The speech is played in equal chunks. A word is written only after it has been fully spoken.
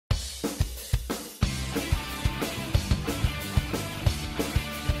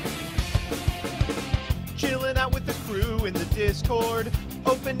Discord,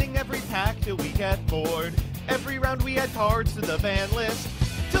 opening every pack till we get bored. Every round we add cards to the ban list,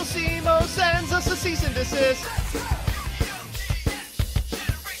 till Simo sends us a cease and desist.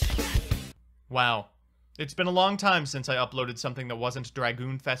 Wow. It's been a long time since I uploaded something that wasn't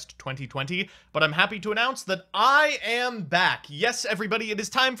Dragoon Fest 2020, but I'm happy to announce that I am back. Yes, everybody, it is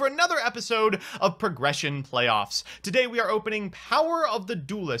time for another episode of Progression Playoffs. Today we are opening Power of the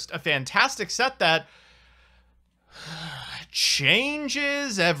Duelist, a fantastic set that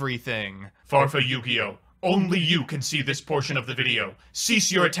changes everything. Far for Yu-Gi-Oh! Only you can see this portion of the video.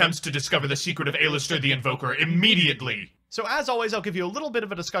 Cease your attempts to discover the secret of Alistair the Invoker immediately! So as always, I'll give you a little bit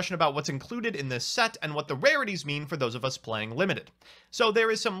of a discussion about what's included in this set and what the rarities mean for those of us playing Limited. So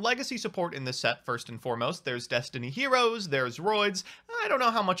there is some legacy support in this set, first and foremost. There's Destiny Heroes, there's Roids. I don't know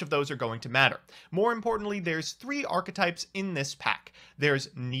how much of those are going to matter. More importantly, there's 3 archetypes in this pack. There's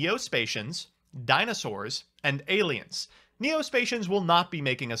Neospatians, Dinosaurs, and Aliens. Neospatians will not be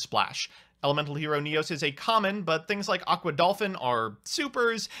making a splash. Elemental Hero Neos is a common, but things like Aqua Dolphin are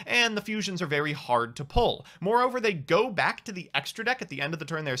supers, and the fusions are very hard to pull. Moreover, they go back to the extra deck at the end of the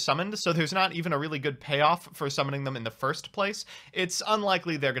turn they're summoned, so there's not even a really good payoff for summoning them in the first place. It's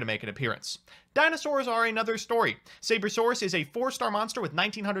unlikely they're going to make an appearance. Dinosaurs are another story. Sabersaurus is a 4-star monster with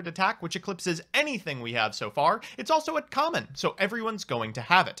 1900 attack, which eclipses anything we have so far. It's also a common, so everyone's going to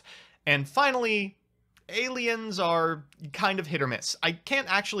have it. And finally, Aliens are kind of hit or miss. I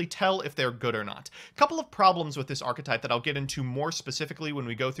can't actually tell if they're good or not. A couple of problems with this archetype that I'll get into more specifically when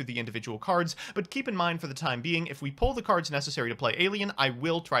we go through the individual cards, but keep in mind for the time being, if we pull the cards necessary to play Alien, I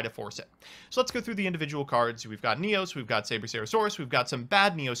will try to force it. So let's go through the individual cards. We've got Neos, we've got Sabersaurus, we've got some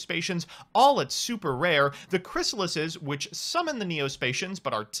bad Neospatians, all at super rare. The Chrysalises, which summon the Neospatians,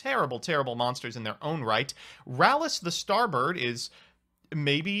 but are terrible, terrible monsters in their own right. Rallus the Starbird is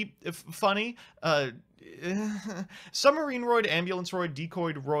maybe funny. Submarine Roid, Ambulance Roid,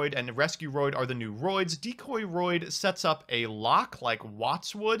 Decoy Roid, and Rescue Roid are the new Roids. Decoy Roid sets up a lock like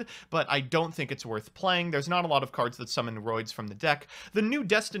Watts would, but I don't think it's worth playing. There's not a lot of cards that summon Roids from the deck. The new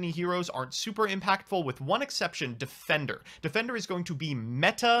Destiny Heroes aren't super impactful, with one exception, Defender. Defender is going to be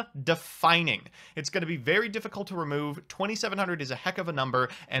meta-defining. It's going to be very difficult to remove. 2700 is a heck of a number,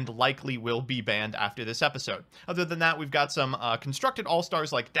 and likely will be banned after this episode. Other than that, we've got some constructed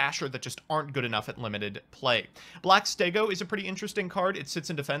all-stars like Dasher that just aren't good enough at limited play. Black Stego is a pretty interesting card. It sits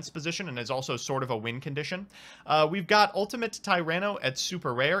in defense position and is also sort of a win condition. We've got Ultimate Tyranno at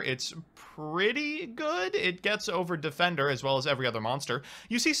super rare. It's pretty good. It gets over Defender as well as every other monster.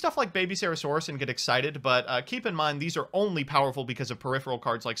 You see stuff like Baby Sarasaurus and get excited, but keep in mind these are only powerful because of peripheral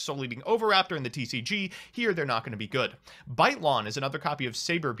cards like Soul Eating Oviraptor and the TCG. Here they're not going to be good. Bitelon is another copy of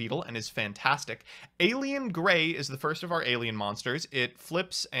Saber Beetle and is fantastic. Alien Gray is the first of our alien monsters. It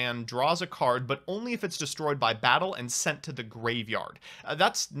flips and draws a card, but only if it's destroyed by battle and sent to the graveyard.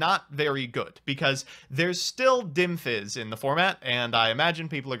 That's not very good, because there's still Dimfizz in the format, and I imagine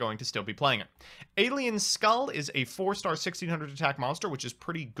people are going to still be playing it. Alien Skull is a 4-star 1600 attack monster, which is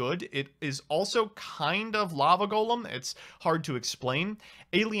pretty good. It is also kind of Lava Golem. It's hard to explain.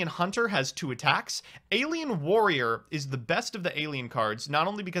 Alien Hunter has 2 attacks. Alien Warrior is the best of the alien cards, not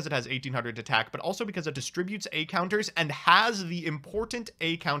only because it has 1800 attack, but also because it distributes A counters and has the important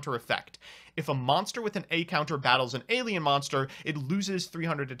A counter effect. If a monster with an A counter battles an alien monster, it loses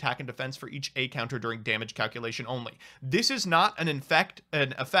 300 attack and defense for each A counter during damage calculation only. This is not an effect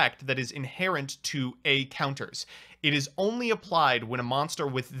that is inherent to A counters. It is only applied when a monster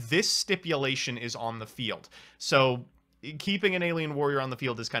with this stipulation is on the field. So keeping an Alien Warrior on the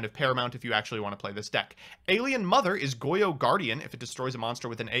field is kind of paramount if you actually want to play this deck. Alien Mother is Goyo Guardian if it destroys a monster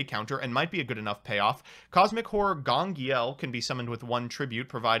with an A counter and might be a good enough payoff. Cosmic Horror Gongiel can be summoned with 1 tribute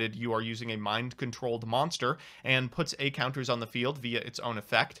provided you are using a mind-controlled monster and puts A counters on the field via its own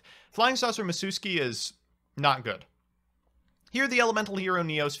effect. Flying Saucer Masuski is not good. Here, the Elemental Hero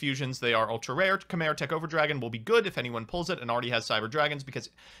Neos fusions, they are ultra rare. Chimera Tech Overdragon will be good if anyone pulls it and already has Cyber Dragons, because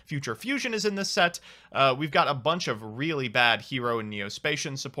Future Fusion is in this set. We've got a bunch of really bad Hero and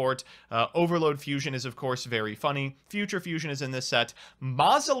Neospatian support. Overload Fusion is, of course, very funny. Future Fusion is in this set.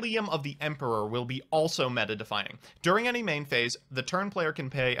 Mausoleum of the Emperor will be also meta-defining. During any main phase, the turn player can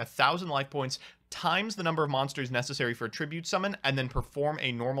pay 1,000 life points times the number of monsters necessary for a tribute summon, and then perform a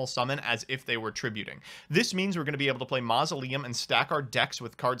normal summon as if they were tributing. This means we're going to be able to play Mausoleum and stack our decks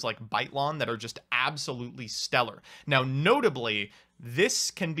with cards like Bitelon that are just absolutely stellar. Now, notably,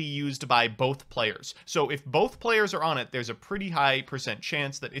 this can be used by both players. So if both players are on it, there's a pretty high %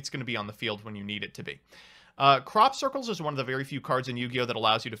 chance that it's going to be on the field when you need it to be. Crop Circles is one of the very few cards in Yu-Gi-Oh! That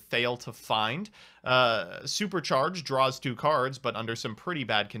allows you to fail to find. Supercharge draws 2 cards, but under some pretty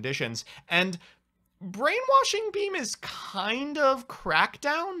bad conditions. And Brainwashing Beam is kind of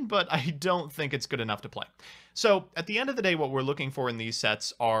Crackdown, but I don't think it's good enough to play. So, at the end of the day, what we're looking for in these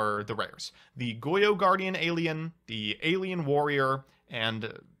sets are the rares. The Goyo Guardian Alien, the Alien Warrior,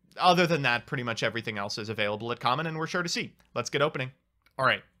 and other than that, pretty much everything else is available at common, and we're sure to see. Let's get opening.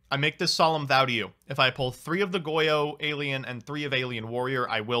 Alright, I make this solemn vow to you. If I pull 3 of the Goyo Alien and 3 of Alien Warrior,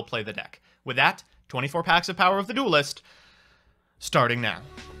 I will play the deck. With that, 24 packs of Power of the Duelist, starting now.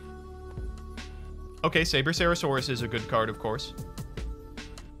 Okay, Saber-Ceresaurus is a good card, of course.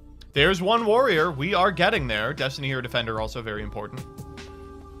 There's one Warrior. We are getting there. Destiny Hero Defender, also very important.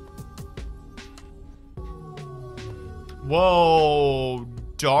 Whoa.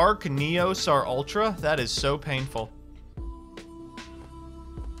 Dark Neosar Ultra? That is so painful.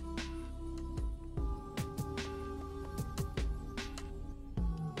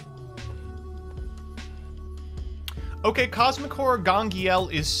 Okay, Cosmic Horror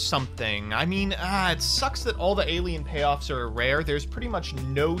Gangiel is something. I mean, it sucks that all the alien payoffs are rare. There's pretty much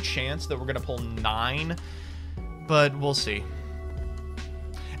no chance that we're going to pull 9, but we'll see.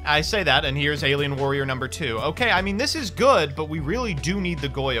 I say that, and here's Alien Warrior number 2. Okay, I mean, this is good, but we really do need the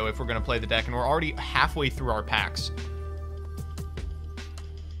Goyo if we're going to play the deck, and we're already halfway through our packs.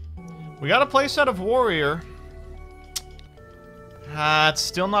 We got a playset of Warrior. It's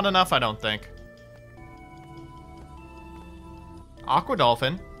still not enough, I don't think. Aqua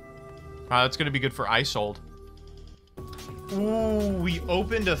Dolphin. That's going to be good for Isold. Ooh, we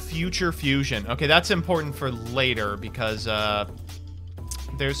opened a Future Fusion. Okay, that's important for later because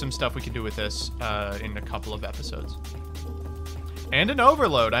there's some stuff we can do with this in a couple of episodes. And an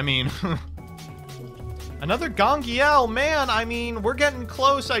Overload. I mean, another Gangiel. Man, I mean, we're getting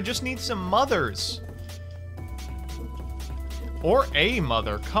close. I just need some mothers. Or a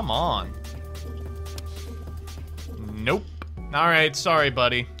mother. Come on. Nope. Alright, sorry,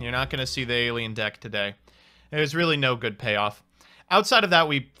 buddy. You're not going to see the alien deck today. There's really no good payoff. Outside of that,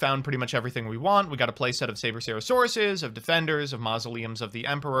 we found pretty much everything we want. We got a playset of Saber-Cerasauruses, of Defenders, of Mausoleums of the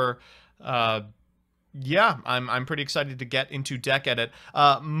Emperor. Yeah, I'm pretty excited to get into deck edit.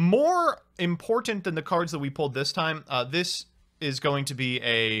 More important than the cards that we pulled this time, this is going to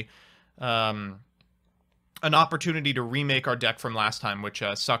be an opportunity to remake our deck from last time, which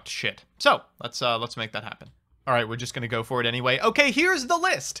sucked shit. So, let's make that happen. All right, we're just going to go for it anyway. Okay, here's the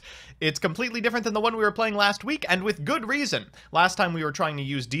list. It's completely different than the one we were playing last week, and with good reason. Last time we were trying to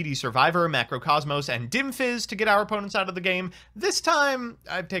use DD Survivor, Macrocosmos, and Dimfizz to get our opponents out of the game. This time,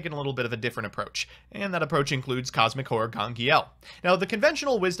 I've taken a little bit of a different approach, and that approach includes Cosmic Horror Gangiel. Now, the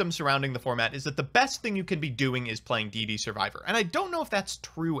conventional wisdom surrounding the format is that the best thing you can be doing is playing DD Survivor, and I don't know if that's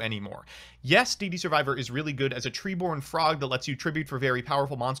true anymore. Yes, DD Survivor is really good as a Treeborn Frog that lets you tribute for very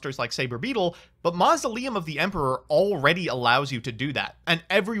powerful monsters like Saber Beetle, but Mausoleum of the Emperor already allows you to do that, and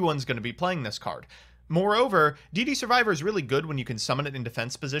everyone's going to be playing this card. Moreover, DD Survivor is really good when you can summon it in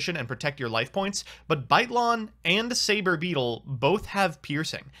defense position and protect your life points, but Bitelon and Saber Beetle both have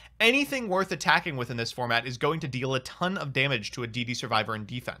piercing. Anything worth attacking with in this format is going to deal a ton of damage to a DD Survivor in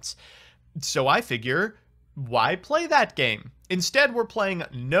defense. So I figure, why play that game? Instead, we're playing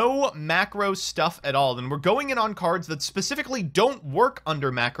no macro stuff at all, and we're going in on cards that specifically don't work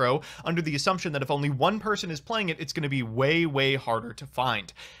under macro, under the assumption that if only one person is playing it, it's going to be way, way harder to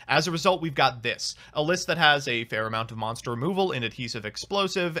find. As a result, we've got this, a list that has a fair amount of monster removal in Adhesive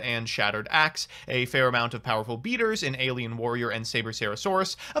Explosive and Shattered Axe, a fair amount of powerful beaters in Alien Warrior and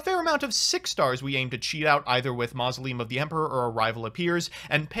Saber-Ceresaurus, a fair amount of 6-stars we aim to cheat out either with Mausoleum of the Emperor or Arrival Appears,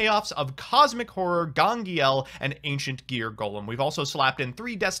 and payoffs of Cosmic Horror, Gangiel, and Ancient Gear Golem. We've also slapped in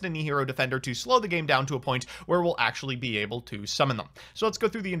 3 Destiny Hero Defender to slow the game down to a point where we'll actually be able to summon them. So let's go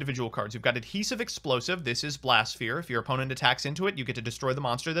through the individual cards. We've got Adhesive Explosive. This is Blastsphere. If your opponent attacks into it, you get to destroy the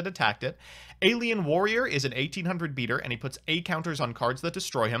monster that attacked it. Alien Warrior is an 1800 beater, and he puts A counters on cards that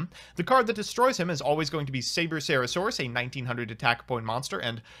destroy him. The card that destroys him is always going to be Saber-Ceresaurus, a 1900 attack point monster,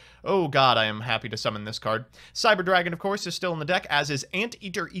 and oh god, I am happy to summon this card. Cyber Dragon, of course, is still in the deck, as is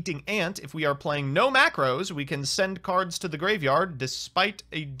Anteater Eating Ant. If we are playing no macros, we can send cards to the graveyard, despite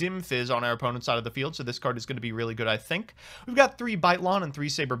a Dimfizz on our opponent's side of the field, so this card is going to be really good, I think. We've got 3 Bitelon and 3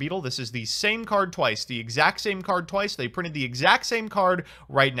 Saber Beetle. This is the same card twice, the exact same card twice. They printed the exact same card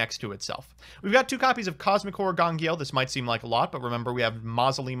right next to itself. We've got 2 copies of Cosmic Horror Gangiel. This might seem like a lot, but remember we have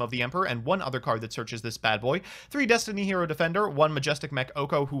Mausoleum of the Emperor and 1 other card that searches this bad boy. 3 Destiny Hero Defender, 1 Majestic Mech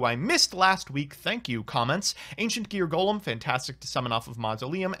Oko, who I missed last week. Thank you, comments. Ancient Gear Golem, fantastic to summon off of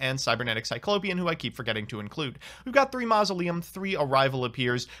Mausoleum, and Cybernetic Cyclopean, who I keep forgetting to include. We've got 3 Mausoleum Mausoleum, 3 Arrival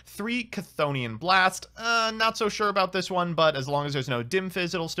Appears, 3 Chthonian Blast. Not so sure about this one, but as long as there's no Dim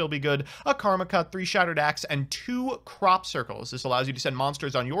Fizz, it'll still be good. A Karma Cut, 3 Shattered Axe, and 2 Crop Circles. This allows you to send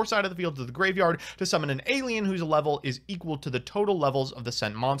monsters on your side of the field to the graveyard to summon an alien whose level is equal to the total levels of the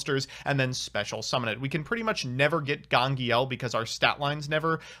sent monsters, and then special summon it. We can pretty much never get Gangiel because our stat lines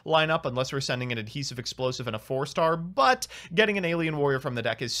never line up unless we're sending an Adhesive Explosive and a 4-star, but getting an Alien Warrior from the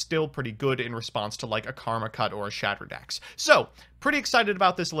deck is still pretty good in response to like a Karma Cut or a Shattered Axe. So, pretty excited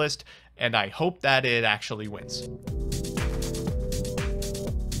about this list, and I hope that it actually wins.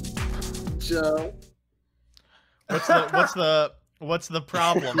 Joe. What's the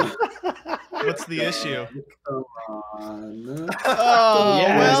problem? What's the issue? Come on. Oh,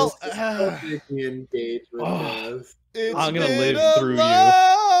 Yes. well, Engage with this. it's I'm gonna been live a through you.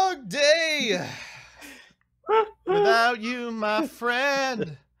 long day without you, my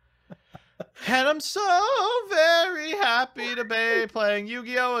friend. And I'm so very happy to be playing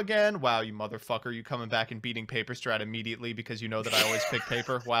Yu-Gi-Oh! Again. Wow, you motherfucker. You coming back and beating Paper Strat immediately because you know that I always pick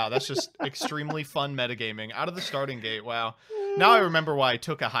paper. Wow, that's just extremely fun metagaming. Out of the starting gate, wow. Now I remember why I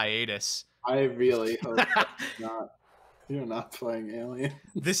took a hiatus. I really hope you're not playing Alien.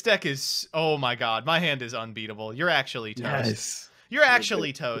 This deck is... Oh my god, my hand is unbeatable. You're actually toast. Yes. You're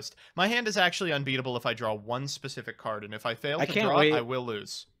actually toast. My hand is actually unbeatable if I draw one specific card, and if I fail I to can't draw wait. it, I will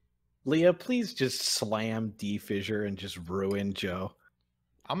lose. Leah, please just slam D-Fissure and just ruin Joe.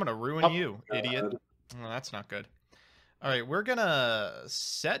 I'm gonna ruin you, idiot. God. Oh, that's not good. All right, we're gonna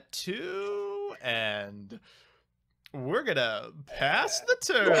set 2, and we're gonna pass the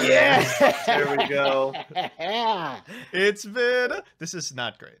turn. There we go. It's been... This is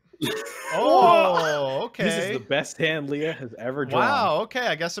not great. Oh, okay. This is the best hand Leah has ever drawn. Wow, okay,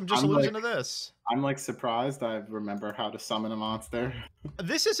 I guess I'm just I'm losing like- to this. I'm like surprised I remember how to summon a monster.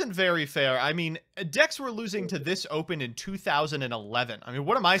 This isn't very fair. I mean, decks were losing to this open in 2011. I mean,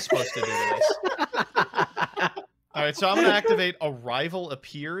 what am I supposed to do to this? All right, so I'm going to activate Arrival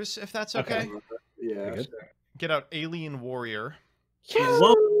Appears, if that's okay. Yeah. Very good. Sure. Get out Alien Warrior,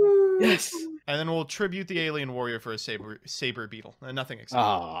 Yes. and then we'll tribute the Alien Warrior for a Saber Beetle. Nothing exciting.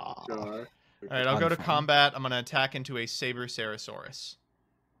 Ah. Sure. All right, I'll go to Unfun. combat. I'm going to attack into a Saber Ceresaurus.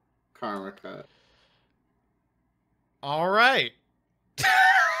 Karma Cut. All right.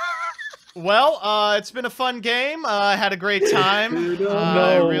 Well, it's been a fun game. I had a great time. I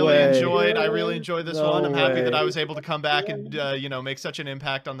No really way. enjoyed this No one. I'm happy that I way. was able to come back and make such an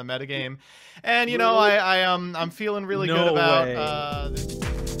impact on the metagame. And I'm feeling really good No about way.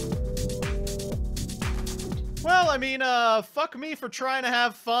 Well, I mean, fuck me for trying to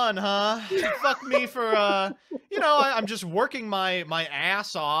have fun, huh? Fuck me for, I'm just working my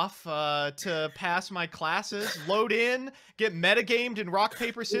ass off to pass my classes, load in, get metagamed in rock,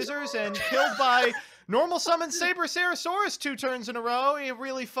 paper, scissors, and killed by normal summon Saber Ceresaurus 2 turns in a row.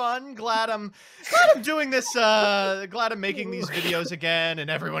 Really fun. Glad I'm doing this, glad I'm making these videos again, and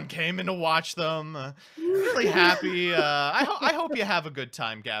everyone came in to watch them. Really happy. I hope you have a good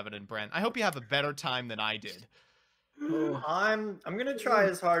time, Gavin and Brent. I hope you have a better time than I did. I'm gonna try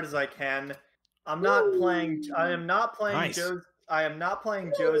as hard as I can. I am not playing Nice. Joe's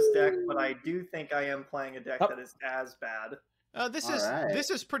deck, but I do think I am playing a deck that is as bad. This Alright.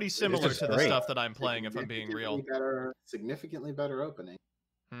 is pretty similar is to the great. stuff that I'm playing, if I'm being real. Significantly better opening.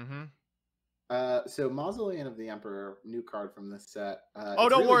 Mm-hmm. So Mausoleum of the Emperor, new card from this set. Oh,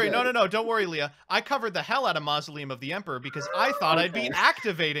 don't worry. No, don't worry, Leah. I covered the hell out of Mausoleum of the Emperor because I thought I'd be Okay.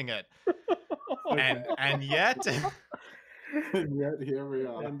 activating it. And yet... And yet here we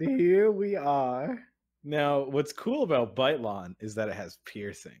are. And here we are. Now, what's cool about Bitelon is that it has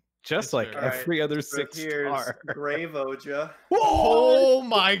piercing, just It's like very- every other So 6-star. here's Grave Oja. Oh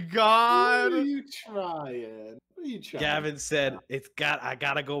my What god! are you trying? What are you trying? Gavin said, I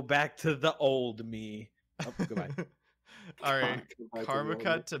gotta go back to the old me. Oh, goodbye. All right. Karma Karma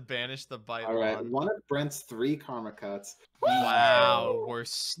Cut to banish the Bite. All right, one of Brent's 3 Karma Cuts. Wow, we're You might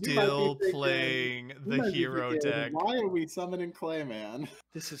still be thinking- playing You the might be hero thinking, deck. Why are we summoning Clayman?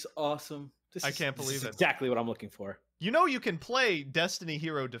 This is awesome. I can't believe it. Exactly what I'm looking for. You know you can play Destiny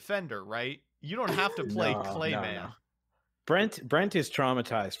Hero Defender, right? You don't have to play No, Clayman. no. Brent is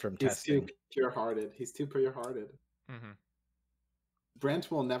traumatized from He's testing. too pure-hearted. He's too pure-hearted. Mhm.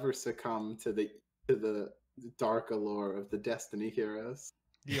 Brent will never succumb to the dark allure of the Destiny heroes.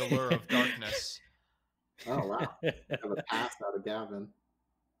 The allure of darkness. Oh wow! Have a pass out of Gavin.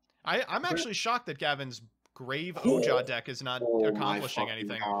 I'm actually shocked that Gavin's Grave Oja deck is not Oh my accomplishing fucking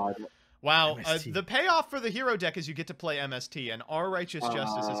anything. God. Wow, MST. the payoff for the hero deck is you get to play MST, and Our Righteous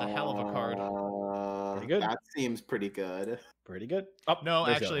Justice is a hell of a card. Pretty good. That seems pretty good. Pretty good. Oh, No,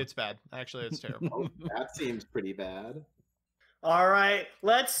 there's actually, Ella. it's bad. Actually, it's terrible. Oh, that seems pretty bad. All right,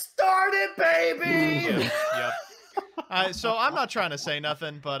 let's start it, baby. Yep. So I'm not trying to say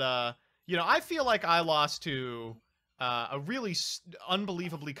nothing, but you know, I feel like I lost to a really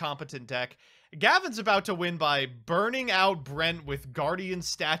unbelievably competent deck. Gavin's about to win by burning out Brent with Guardian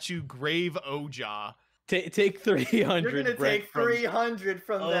Statue Grave Oja. Take 300. You're gonna Brent, take 300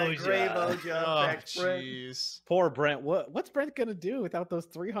 from that Oja. Grave Oja Oh, effect, Brent. jeez. Poor Brent. What's Brent gonna do without those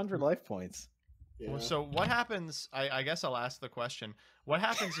 300 life points? Yeah. So what happens? I guess I'll ask the question. What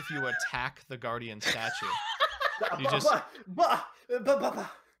happens if you attack the Guardian Statue?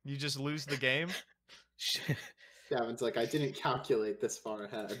 You just lose the game? Gavin's like, I didn't calculate this far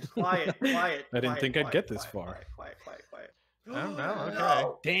ahead. Quiet. I didn't think I'd get this far. Quiet. Oh, no, okay.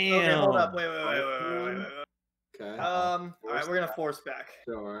 No. Damn. Okay, hold up. Wait. Okay. All right, we're gonna force back.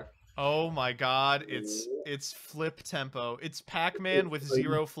 Sure. Oh my god, it's flip tempo. It's Pac-Man with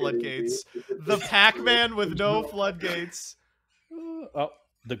 0 floodgates. The Pac-Man with no floodgates. Oh,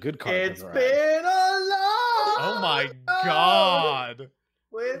 the good card. It's been a long. Oh my god.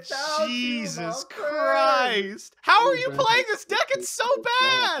 Without Jesus you, my friend. Christ. How are you playing this deck? It's so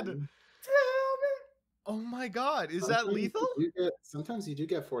bad. Tell me. Oh my god, is that lethal? Sometimes you do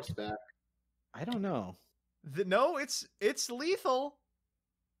get forced back. I don't know. No, it's lethal.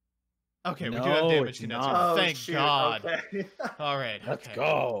 Okay, we do have No, damage it's condenser. not. Oh, Thank shoot, God. okay. All right, Let's okay.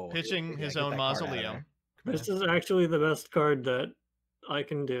 go. Pitching his get own that card out of mausoleum. there. This is actually the best card that I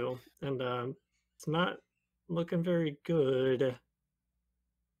can do, and it's not looking very good.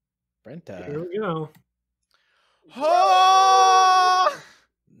 Brent. Here we go. Oh!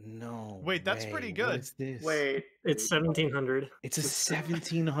 No. Wait, that's pretty way. good. What is this? Wait. It's 1700. It's a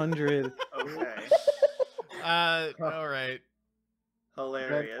 1700. Okay. All right. Are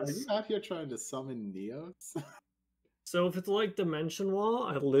Hilarious. you out here trying to summon Neos? So if it's like Dimension Wall,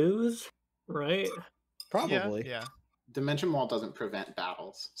 I lose, right? Probably. Yeah. Dimension Wall doesn't prevent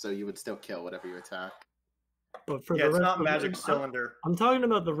battles, so you would still kill whatever you attack. But for Yeah, the it's rest not of Magic the, Cylinder. I'm talking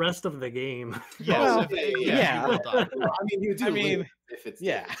about the rest of the game. Yes. Well, Yeah. you will die. Well, I mean, you do. I mean, lose if it's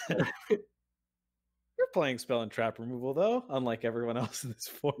yeah. You're playing spell and trap removal though, unlike everyone else in this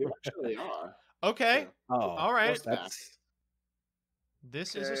You format. actually are. Okay. Oh, All right. that's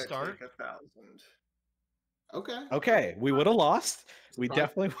This is a start. Take 1,000. Okay. okay. We would have lost. We Surprise.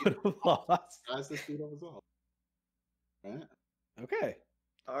 definitely would have lost. Guys, this beat result. Right. Okay.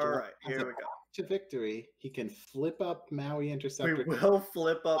 All right, here we go. To victory, he can flip up Maui We Interceptor. will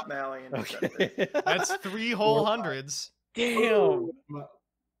flip up Maui and Okay. That's 3 whole hundreds. Damn.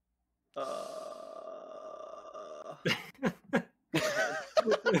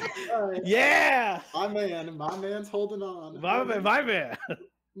 Yeah. My man's holding on. My man.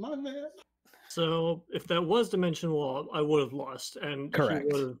 My man. So if that was Dimension Wall, I would have lost, and Correct.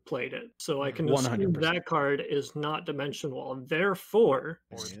 he would have played it. So I can assume 100%. that card is not Dimension Wall. Therefore,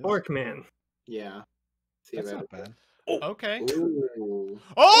 Sparkman. Yeah. That's not bad. Okay. Ooh.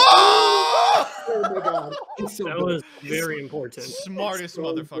 Oh! Oh my god. He's so That good. was very important. Smartest so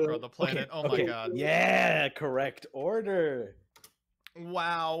motherfucker good. on the planet. Oh my Okay. god. Yeah, correct order.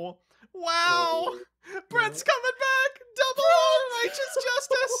 Wow. Wow. Oh. Brent's coming back. Double on righteous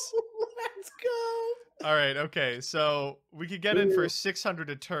justice. Let's go. All right. Okay. So we could get in for 600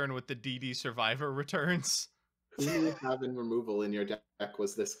 a turn with the DD Survivor returns. Who knew having removal in your deck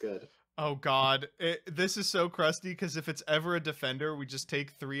was this good? Oh god, this is so crusty because if it's ever a defender, we just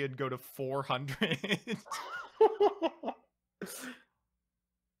take 3 and go to 400.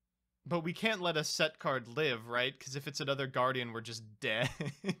 But we can't let a set card live, right? Because if it's another Guardian, we're just dead.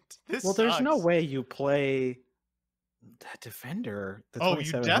 This Well, there's no sucks. way you play that defender. The Oh, you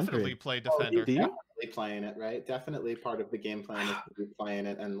 2700. definitely play defender. Do you? Definitely playing it, right? Definitely part of the game plan is to be playing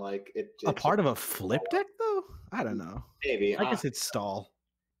it, and like A part of a flip deck, though? I don't know. maybe. I guess it's stall.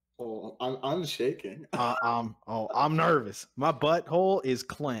 Oh, I'm shaking. I'm nervous. My butthole is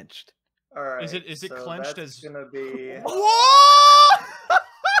clenched. All right. Is it so clenched that's as- gonna be? Whoa!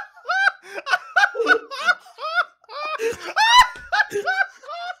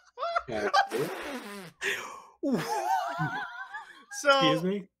 Okay. So Excuse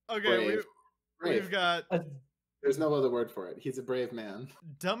me? okay, Brave. we've got There's no other word for it. He's a brave man.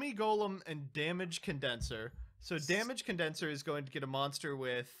 Dummy Golem and Damage Condenser. So Damage Condenser is going to get a monster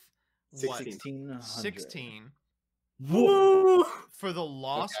with what? 16. 16. Whoa! For the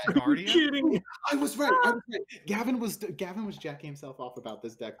Lost Okay. You're Guardian? kidding. I was right. Gavin was jacking himself off about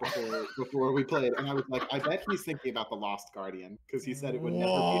this deck before we played, and I was like, I bet he's thinking about the Lost Guardian because he said it would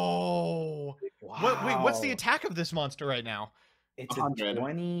never Whoa. be. Wait, what's the Wow. attack of this monster right now? It's 100. a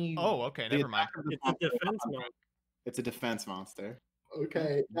 20. Oh, okay, never mind. It's a defense mod. It's a defense monster.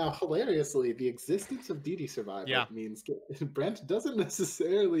 Okay, now hilariously, the existence of DD Survivor Yeah. means Brent doesn't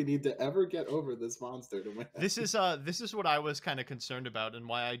necessarily need to ever get over this monster to win. This is what I was kind of concerned about, and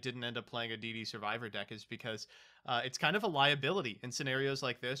why I didn't end up playing a DD Survivor deck is because it's kind of a liability in scenarios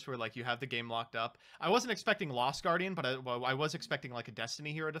like this where like you have the game locked up. I wasn't expecting Lost Guardian, but I was expecting like a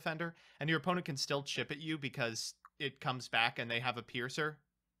Destiny Hero Defender, and your opponent can still chip at you because it comes back and they have a Piercer.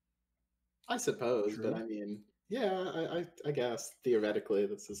 I suppose, True. but I mean, yeah, I guess theoretically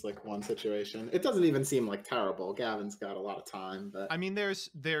this is like one situation. It doesn't even seem like terrible. Gavin's got a lot of time, but I mean,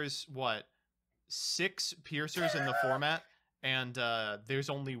 there's what, 6 Piercers in the format, and there's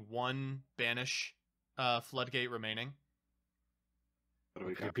only 1 Banish Floodgate remaining. what do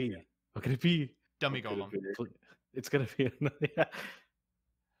we What could got? it be? What could it be? Dummy What could it Golem. be? It's gonna be another. Yeah.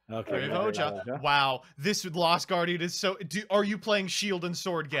 Okay. Brave Okay. Oja. Wow, this Lost Guardian is so. Are you playing Shield and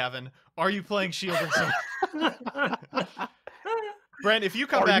Sword, Gavin? Are you playing Shield and Sword? Brent, if you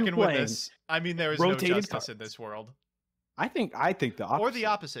come Are back you and win playing this, I mean, there is rotated no justice in cards? this world. I think the opposite. Or the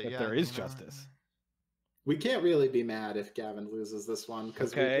opposite, that yeah. there is you know. justice. We can't really be mad if Gavin loses this one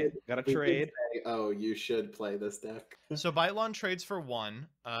because Okay, gotta we did trade. say, oh, you should play this deck. So Baitlon trades for 1,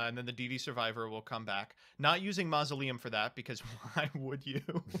 and then the DD Survivor will come back. Not using Mausoleum for that, because why would you?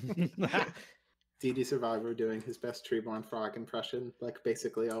 DD Survivor doing his best Treeborn Frog impression, like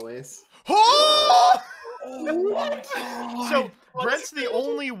basically always. What? So Brent's the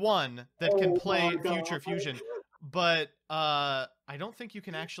only one that can Oh play my Future God. Fusion, but I don't think you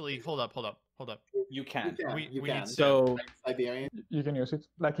can actually. Hold up. You can. We You need can. So Siberian. You can use it.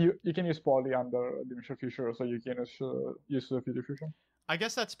 Like you can use Poly under Dimensional Future, so you can use Future Fusion. I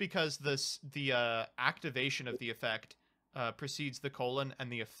guess that's because the activation of the effect precedes the colon,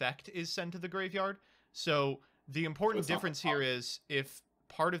 and the effect is sent to the graveyard. So the important it's not difference the here is if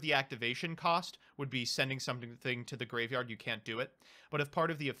part of the activation cost would be sending something to the graveyard, you can't do it. But if part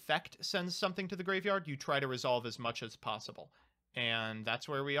of the effect sends something to the graveyard, you try to resolve as much as possible. And that's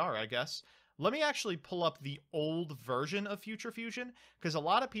where we are, I guess. Let me actually pull up the old version of Future Fusion, because a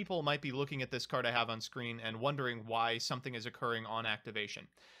lot of people might be looking at this card I have on screen and wondering why something is occurring on activation.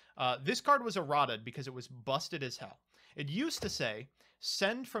 This card was errated because it was busted as hell. It used to say,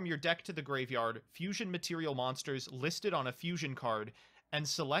 send from your deck to the graveyard fusion material monsters listed on a fusion card and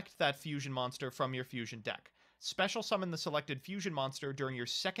select that fusion monster from your fusion deck. Special summon the selected fusion monster during your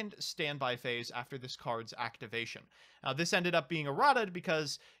second standby phase after this card's activation. Now, this ended up being errated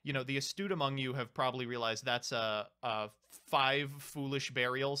because, you know, the astute among you have probably realized that's 5 foolish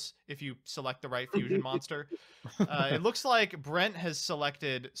burials if you select the right fusion monster. It looks like Brent has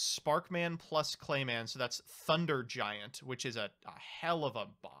selected Sparkman plus Clayman, so that's Thunder Giant, which is a hell of a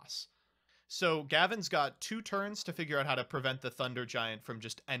boss. So Gavin's got 2 turns to figure out how to prevent the Thunder Giant from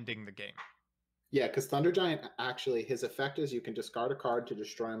just ending the game. Yeah, because Thunder Giant, actually, his effect is you can discard a card to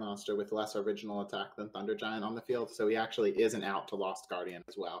destroy a monster with less original attack than Thunder Giant on the field, so he actually isn't out to Lost Guardian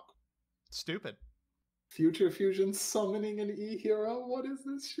as well. Stupid. Future Fusion summoning an E-Hero? What is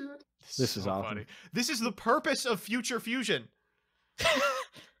this shit? This is So awesome. funny. This is the purpose of Future Fusion.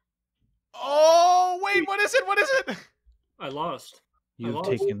 Oh, wait, what is it? What is it? I lost. You've lost.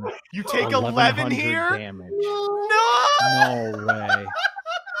 taken You take 11 here? damage. No! No way.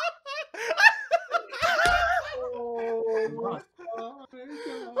 Oh my lost. god.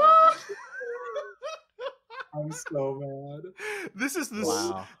 I'm so mad. This is the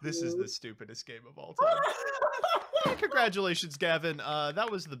Wow. this is the stupidest game of all time. Congratulations, Gavin. That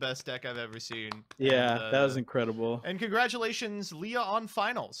was the best deck I've ever seen. Yeah, And, that was incredible. And congratulations, Leah, on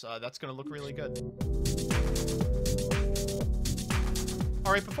finals. That's going to look really good.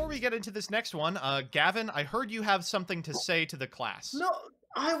 All right, before we get into this next one, Gavin, I heard you have something to say to the class. No,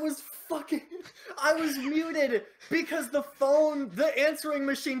 I was muted because the answering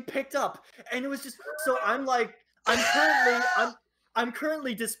machine picked up, and it was just so I'm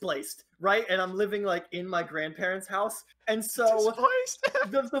currently displaced, right? And I'm living like in my grandparents' house, and so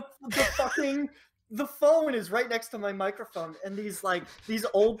the phone is right next to my microphone, and these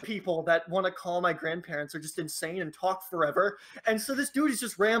old people that want to call my grandparents are just insane and talk forever. And so this dude is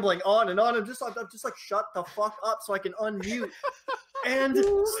just rambling on and on. I'm just like, shut the fuck up so I can unmute. And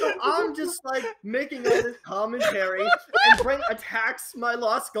so I'm just like making all this commentary, and Brent attacks my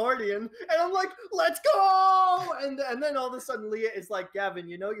Lost Guardian, and I'm like, let's go! And then all of a sudden Leah is like, Gavin,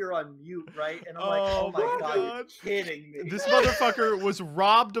 you know you're on mute, right? And I'm like, oh my god, you're kidding me. This motherfucker was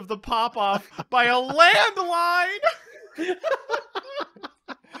robbed of the pop-off by a landline!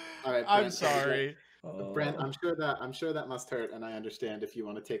 All right, I'm Brent, sorry. Brent, I'm sure that must hurt, and I understand if you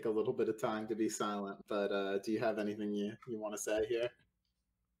want to take a little bit of time to be silent. But do you have anything you want to say here?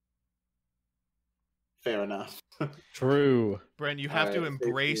 Fair enough. Brent, you have to Alright, safety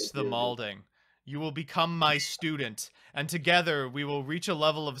embrace is the good. molding. You will become my student, and together we will reach a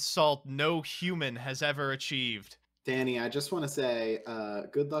level of salt no human has ever achieved. Danny, I just want to say,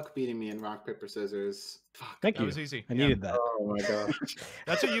 good luck beating me in rock, paper, scissors. Fuck. Thank That you. was easy. I Yeah. needed that. Oh my gosh.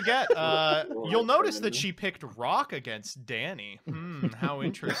 That's what you get. Lord, You'll notice that Brandon. she picked rock against Danny. How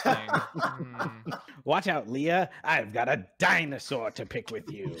interesting. Watch out, Leah. I've got a dinosaur to pick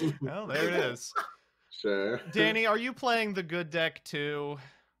with you. Well, there it is. Sure. Danny, are you playing the good deck too?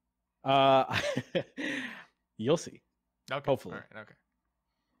 You'll see. Okay. Hopefully. All right, okay.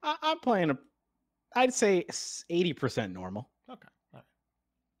 I'm playing I'd say 80% normal. Okay. All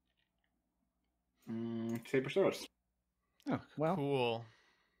Sabersaurus. Oh, well, Cool.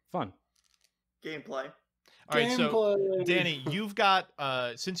 fun. Gameplay. All right, so Gameplay. Danny, you've got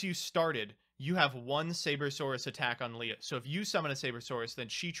since you started, you have one Sabersaurus attack on Leah. So if you summon a Sabersaurus, then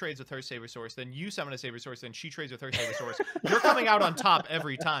she trades with her Sabersaurus, then you summon a Sabersaurus, then she trades with her Sabersaurus. You're coming out on top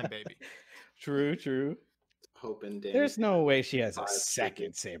every time, baby. True. Hoping Danny. There's no way she has a Five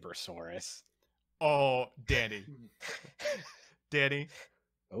second Sabersaurus. Oh, Danny. Danny.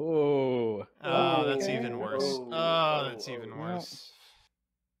 Oh. Oh, that's Okay. even worse. Oh, Oh, that's oh, even oh. Well, worse.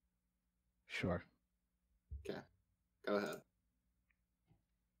 Sure. Go ahead.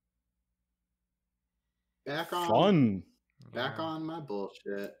 Back on. Fun. Back Yeah. on my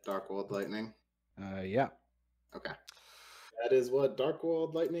bullshit. Dark World Lightning. Yeah. Okay. That is what Dark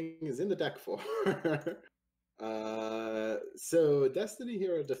World Lightning is in the deck for. So Destiny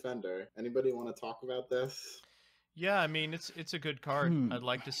Hero Defender. Anybody want to talk about this? Yeah, I mean it's a good card. Hmm. I'd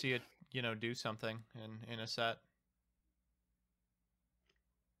like to see it, do something in a set.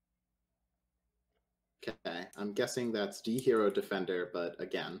 Okay, I'm guessing that's D Hero Defender, but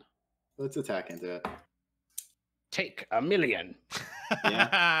again, let's attack into it. Take 1,000,000.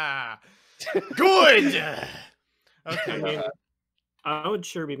 Good. I Okay. mean, I would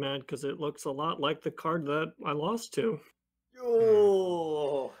sure be mad because it looks a lot like the card that I lost to.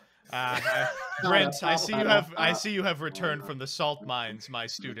 Oh. Brent, I see you have returned from the salt mines, my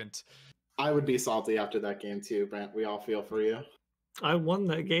student. I would be salty after that game too, Brent. We all feel for you. I won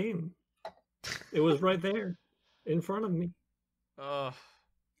that game. It was right there in front of me.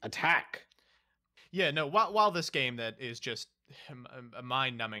 Attack. Yeah, no. While this game that is just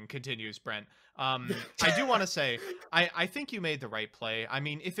mind-numbing continues, Brent, I do want to say I think you made the right play. I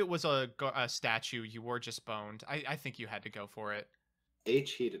mean, if it was a statue, you were just boned. I think you had to go for it.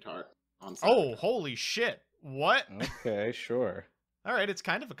 H Heated Heart on side. Oh, holy shit! What? Okay, sure. All right, it's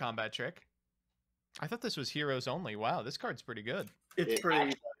kind of a combat trick. I thought this was heroes only. Wow, this card's pretty good. It's It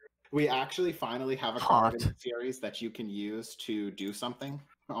pretty. We actually finally have a card in the series that you can use to do something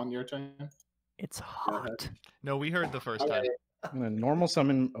on your turn. It's hot. No, we heard the first time. Okay. I'm gonna normal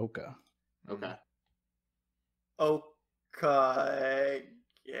summon Oka. Okay. Okay.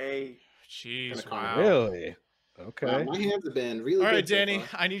 Yay. Jeez, Gonna wow. Really? Okay. Wow, my hands have been really All good right, so Danny,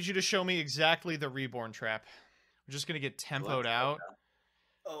 far. I need you to show me exactly the reborn trap. We're just gonna get tempoed Let's out.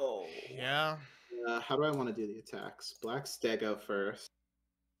 Oh. Yeah. How do I want to do the attacks? Black Stego first.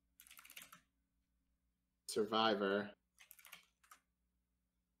 Survivor.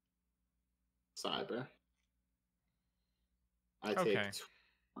 Cyber. I take Okay.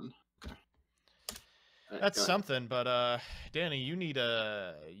 one. Okay. All right, That's go ahead. something, but Danny, you need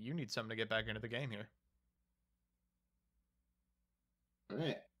something to get back into the game here. All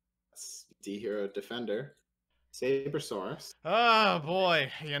right. D Hero Defender. Sabersaurus. Oh boy,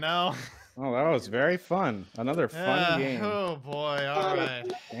 Oh, that was very fun. Another fun game. Oh boy, all right.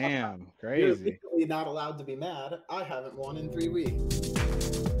 Damn, You're crazy. legally not allowed to be mad. I haven't won in 3 weeks.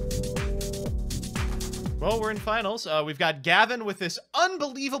 Well, we're in finals. We've got Gavin with this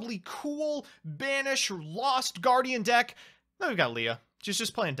unbelievably cool Banish Lost Guardian deck. Then we've got Leah. She's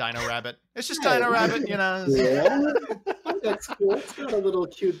just playing Dino Rabbit. It's just Dino Rabbit, Yeah. That's cool. It's got a little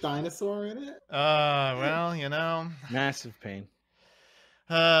cute dinosaur in it. Well, Massive pain.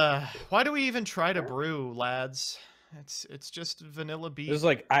 why do we even try to brew, lads? It's just vanilla beef. There's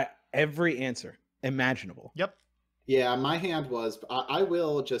like every answer imaginable. Yep. Yeah, my hand was. I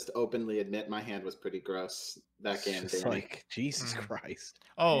will just openly admit my hand was pretty gross that It's game. just Danny. like Jesus Mhm. Christ.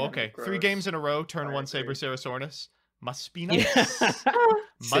 Oh, Yeah, okay. 3 gross. games in a row, turn I 1 agree. Sabersaurus. Must be Yeah. nice.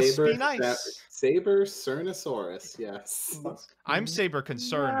 Must be nice. Saber Cernosaurus, yes. I'm Saber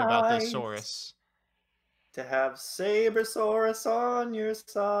concerned about this Nice. Saurus. To have Sabersaurus on your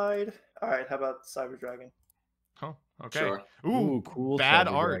side. All right, how about Cyber Dragon? Oh, okay. Sure. Ooh, Ooh, cool. bad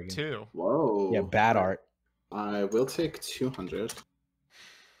Cyber art Dragon. too. Whoa. Yeah, bad art. I will take 200.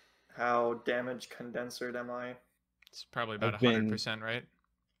 How damage condensered am I? It's probably about I've been- 100%, right?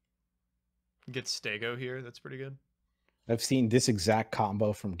 Get Stego here. That's pretty good. I've seen this exact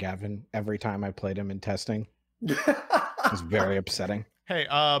combo from Gavin every time I played him in testing. It's very upsetting. Hey,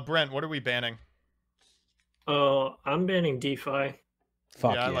 Brent, what are we banning? Oh, I'm banning DeFi.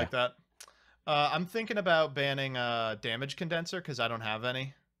 Fuck yeah, I like that. I'm thinking about banning damage condenser because I don't have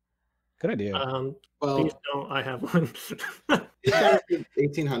any. Good idea. Well, Please don't. I have one.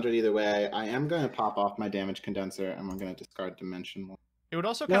 1800 either way. I am going to pop off my damage condenser, and I'm going to discard dimension one. It would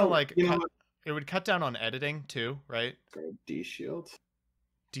also kind of like you know what? it would cut down on editing too, right? Discard D shield.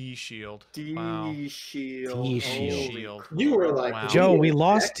 D shield. D Wow. shield. D Holy shield. crap. You were like, Wow. Joe, we "Leah's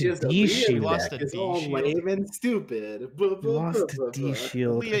lost deck to is a D Leah's shield. We lost deck to is D all shield. lame and stupid." Blah, We blah, lost blah, to blah, D blah.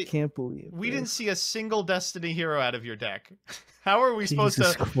 Shield. I Leah, can't believe We this. didn't see a single Destiny hero out of your deck. How are we supposed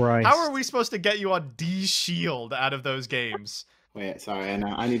Jesus to? Christ. How are we supposed to get you on D shield out of those games? Wait, sorry.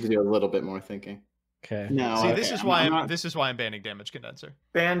 I need to do a little bit more thinking. Okay. No, See, okay, this is I'm why not- this is why I'm banning damage condenser.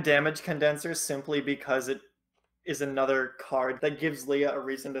 Ban damage condenser simply because it is another card that gives Leah a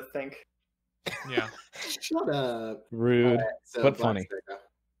reason to think. Yeah. Shut up. Rude. So but Black funny.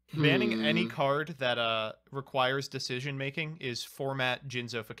 Stego. Banning any Hmm. card that requires decision making is format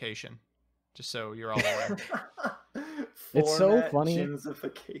Jinzofication. Just so you're all aware. It's so Format funny.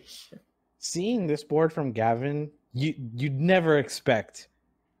 Jinzification. Seeing this board from Gavin, you'd never expect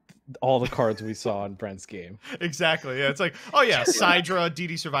all the cards we saw in Brent's game. Exactly. Yeah, it's like, oh yeah, Sidra,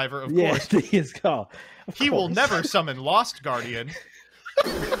 DD Survivor, of Yeah, course. he's gone. Of He will course. never summon Lost Guardian.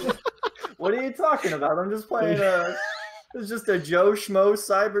 What are you talking about? I'm just playing it's just a Joe Schmo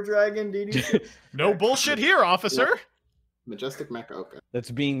Cyber Dragon DD. No bullshit here, officer. Majestic Mech Oka.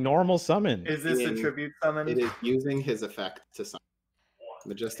 That's being normal summoned. Is this a In- tribute summon? It is using his effect to summon.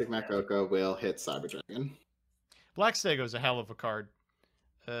 Majestic Mech Oka will hit Cyber Dragon. Black Stego is a hell of a card.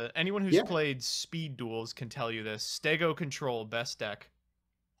 Anyone who's Yeah. played speed duels can tell you this. Stego Control, best deck.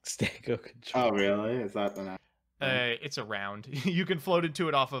 Stego control. Oh, really? Is that the next? It's a round. You can float into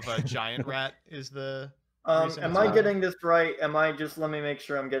it off of a giant rat. Is the reason Am it's I not- getting this right? Am I just let me make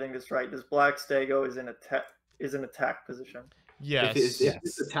sure I'm getting this right? This Black Stego is in attack position. yes? If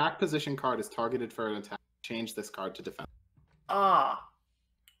this attack position card is targeted for an attack, change this card to defense. Ah,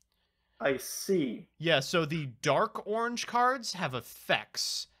 I see. Yeah. So the dark orange cards have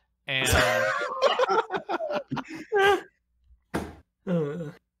effects, and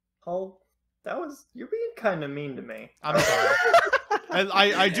Oh, you're being kind of mean to me. I'm sorry.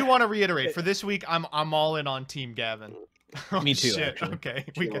 I do want to reiterate for this week. I'm all in on Team Gavin. Oh, Me too, Shit. actually. Okay.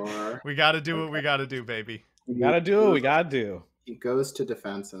 Sure. We got to do what we got to do, baby. We gotta do what we gotta do. He goes to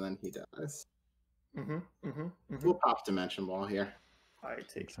defense and then he dies. We'll pop Dimension Wall here. I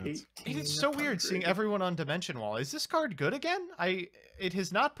take Makes sense. 18. It is so weird seeing everyone on Dimension Wall. Is this card good again? It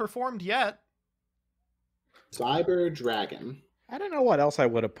has not performed yet. Cyber Dragon. I don't know what else I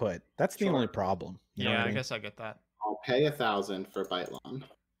would have put. That's the Sure. only problem. You know Yeah, what I mean? guess I get that. I'll pay 1,000 for Bitelon.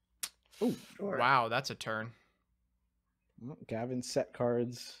 Sure. Wow, that's a turn. Well, Gavin's set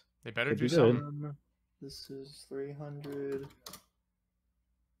cards. They better Could do be good. something. This is 300.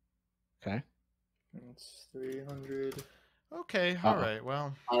 Okay. It's 300. Okay, Uh-oh. all right.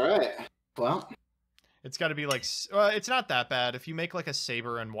 Well, All right. Well, it's got to be like it's not that bad. If you make like a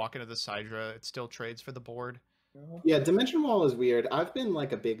saber and walk into the Sidra, it still trades for the board. No. yeah, Dimension Wall is weird. I've been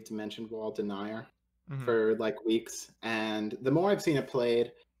like a big Dimension Wall denier Mhm. for like weeks, and the more I've seen it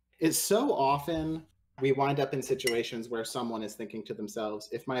played, it's so often we wind up in situations where someone is thinking to themselves,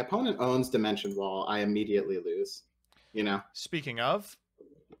 if my opponent owns Dimension Wall, I immediately lose. You know? Speaking of,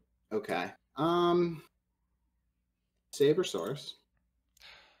 Okay. Saber Source.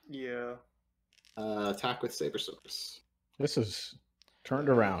 Yeah. Attack with Saber Source. This is turned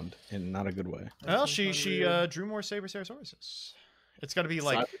around in not a good way. well, she 1900. drew more Saber-Saurus's. It's got to be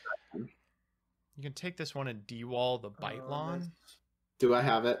like Cyber Dragon. you can take this one and de-wall the Bitelon. Do I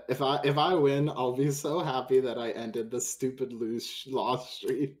have it? If I win, I'll be so happy that I ended the stupid loss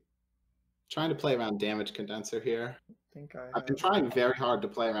streak. Trying to play around damage condenser here. think I I've been have- trying very hard to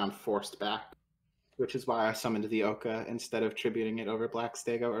play around forced back, which is why I summoned the Oka instead of tributing it over Black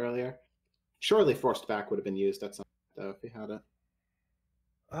Stego earlier. Surely forced back would have been used at some point, though, if he had it.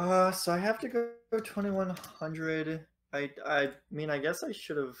 So I have to go 2100. I mean, I guess I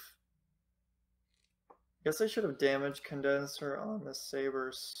should have. Damage condenser on the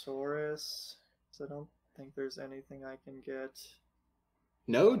Sabersaurus. So I don't think there's anything I can get.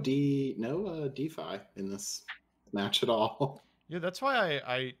 No DeFi in this match at all. Yeah, that's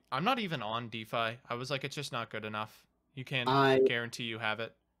why I'm not even on DeFi. I was like, it's just not good enough. You can't guarantee you have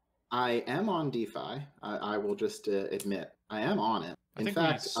it. I am on DeFi. I will just admit I am on it. I In think we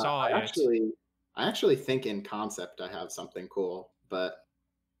fact, saw I it. actually think in concept I have something cool, but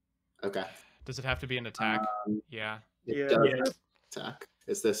okay. Does it have to be an attack? Yeah. It Yeah. does Yeah. have attack.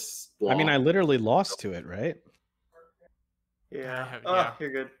 Is this I mean, wall? I literally lost to it, right? Yeah. Yeah.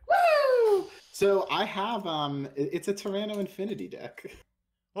 You're good. Woo! So I have it's a Tyranno Infinity deck.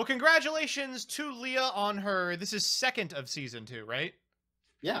 Well, congratulations to Leah on her. This is second of season 2, right?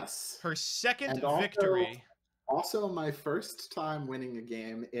 Yes. Her second And also- victory. Also, my first time winning a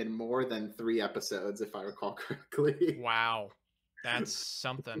game in more than 3 episodes, if I recall correctly. Wow, that's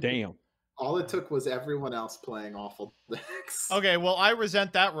something. Damn. All it took was everyone else playing awful decks. Okay, well, I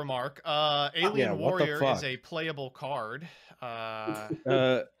resent that remark. Alien Yeah, what the Warrior is fuck? a playable card.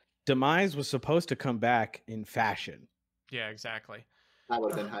 Demise was supposed to come back in fashion. Yeah, exactly. That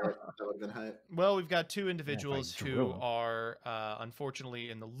would have been hype. That would have been hype. Well, we've got 2 individuals who drill 'em. are unfortunately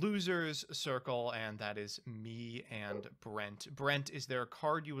in the losers circle, and that is me and Brent. Brent, is there a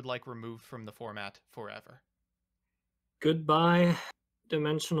card you would like removed from the format forever? Goodbye,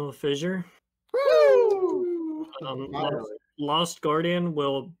 Dimensional Fissure. Woo! Lost, Lost Guardian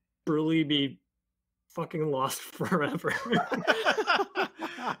will brutally be fucking lost forever.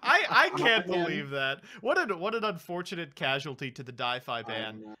 I can't Man. believe that. What an unfortunate casualty to the Di-Fi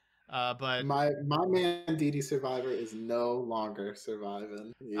ban. But my man DD Survivor is no longer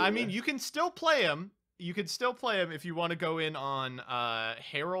surviving. I mean, you can still play him. You can still play him if you want to go in on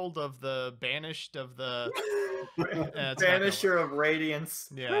Herald of the Banished of the it's not gonna Banisher work. of Radiance.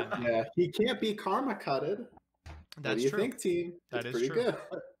 Yeah, yeah, he can't be karma cutted. What that's do you true. think, team? That It's is pretty true.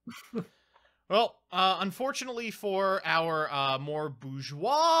 good. Well, unfortunately for our more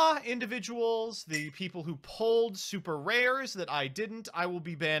bourgeois individuals, the people who pulled super rares that I didn't, I will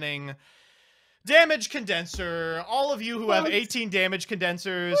be banning Damage Condenser. All of you who have 18 Damage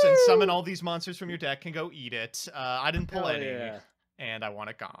Condensers and summon all these monsters from your deck can go eat it. I didn't pull Hell any, yeah. and I want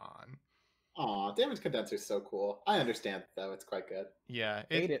it gone. Aw, Damage Condenser is so cool. I understand though; it's quite good. Yeah,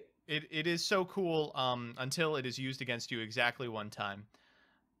 Hate it. it is so cool until it is used against you exactly one time.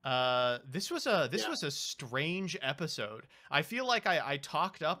 This was a strange episode. I feel like I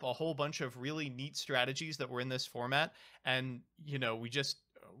talked up a whole bunch of really neat strategies that were in this format, and you know we just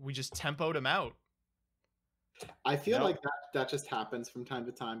tempoed them out. I feel Nope. like that just happens from time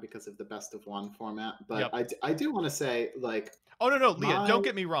to time because of the best of one format. But Yep. I do want to say, like, Oh no, Leah, don't My-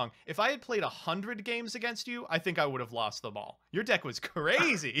 get me wrong. If I had played 100 games against you, I think I would have lost them all. Your deck was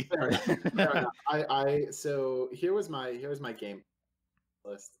crazy. fair enough, fair enough. So here's my game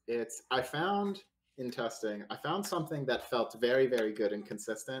list. I found in testing, I found something that felt very, very good and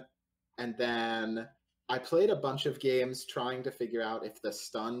consistent, and then I played a bunch of games trying to figure out if the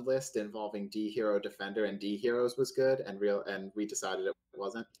stun list involving D Hero Defender and D Heroes was good, and we decided it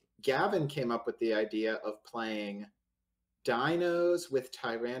wasn't. Gavin came up with the idea of playing Dinos with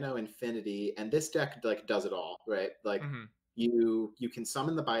Tyranno Infinity, and this deck like does it all, right? Like Mhm. you can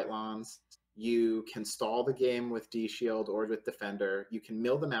summon the Bitelons, you can stall the game with D Shield or with Defender, you can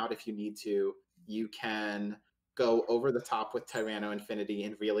mill them out if you need to, you can go over the top with Tyranno Infinity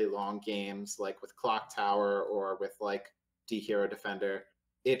in really long games, like with Clock Tower or with like D Hero Defender.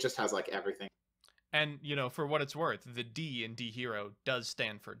 It just has like everything. And you know, for what it's worth, the D in D Hero does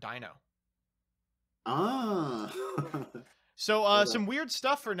stand for Dino. Ah. So, Hold some weird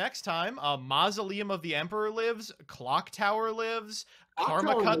stuff for next time. Mausoleum of the Emperor lives. Clock Tower lives. Clock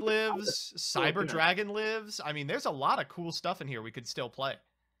Karma Tower Cut lives. lives. Cyber Dragon lives. I mean, there's a lot of cool stuff in here we could still play.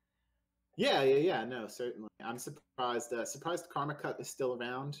 Yeah. No, certainly. I'm surprised. Surprised Karma Cut is still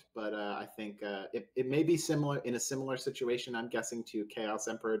around, but I think it may be in a similar situation. I'm guessing to Chaos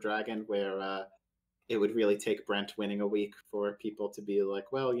Emperor Dragon, where it would really take Brent winning a week for people to be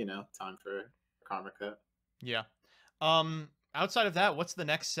like, well, you know, time for Karma Cut. Yeah. Outside of that, what's the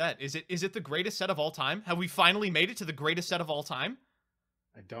next set? Is it the greatest set of all time? Have we finally made it to the greatest set of all time?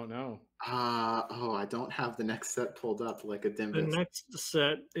 I don't know. I don't have the next set pulled up like a The Dimbus. next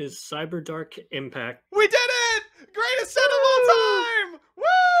set is Cyber Dark Impact. We did it! Greatest set of all time!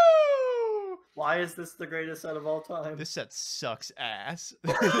 Woo! Why is this the greatest set of all time? This set sucks ass.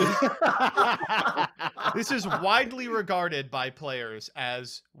 This is widely regarded by players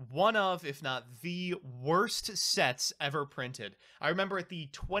as one of, if not the worst sets ever printed. I remember at the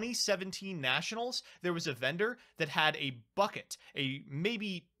 2017 Nationals, there was a vendor that had a bucket, a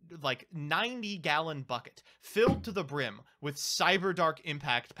maybe like 90-gallon bucket, filled to the brim with Cyberdark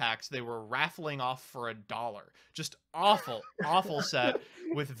Impact packs they were raffling off for $1. Just awful, awful set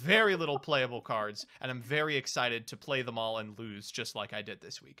with very little playable cards, and I'm very excited to play them all and lose just like I did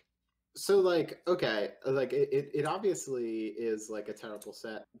this week. So like, okay, like it obviously is like a terrible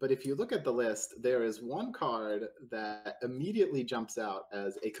set, but if you look at the list, there is one card that immediately jumps out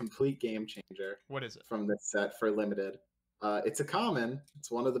as a complete game changer What is it? from this set for limited. It's a common.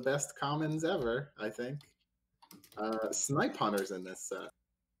 It's one of the best commons ever, I think. Snipe Hunter's in this set.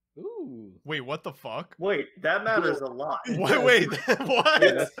 Ooh. Wait, what the fuck? Wait, that matters a lot. Wait, what?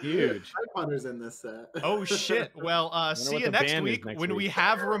 Yeah, that's huge. Snipe Hunter's in this set. Oh shit. Well, Wonder see what you the next ban is week next when we week.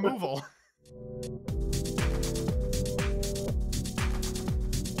 have removal.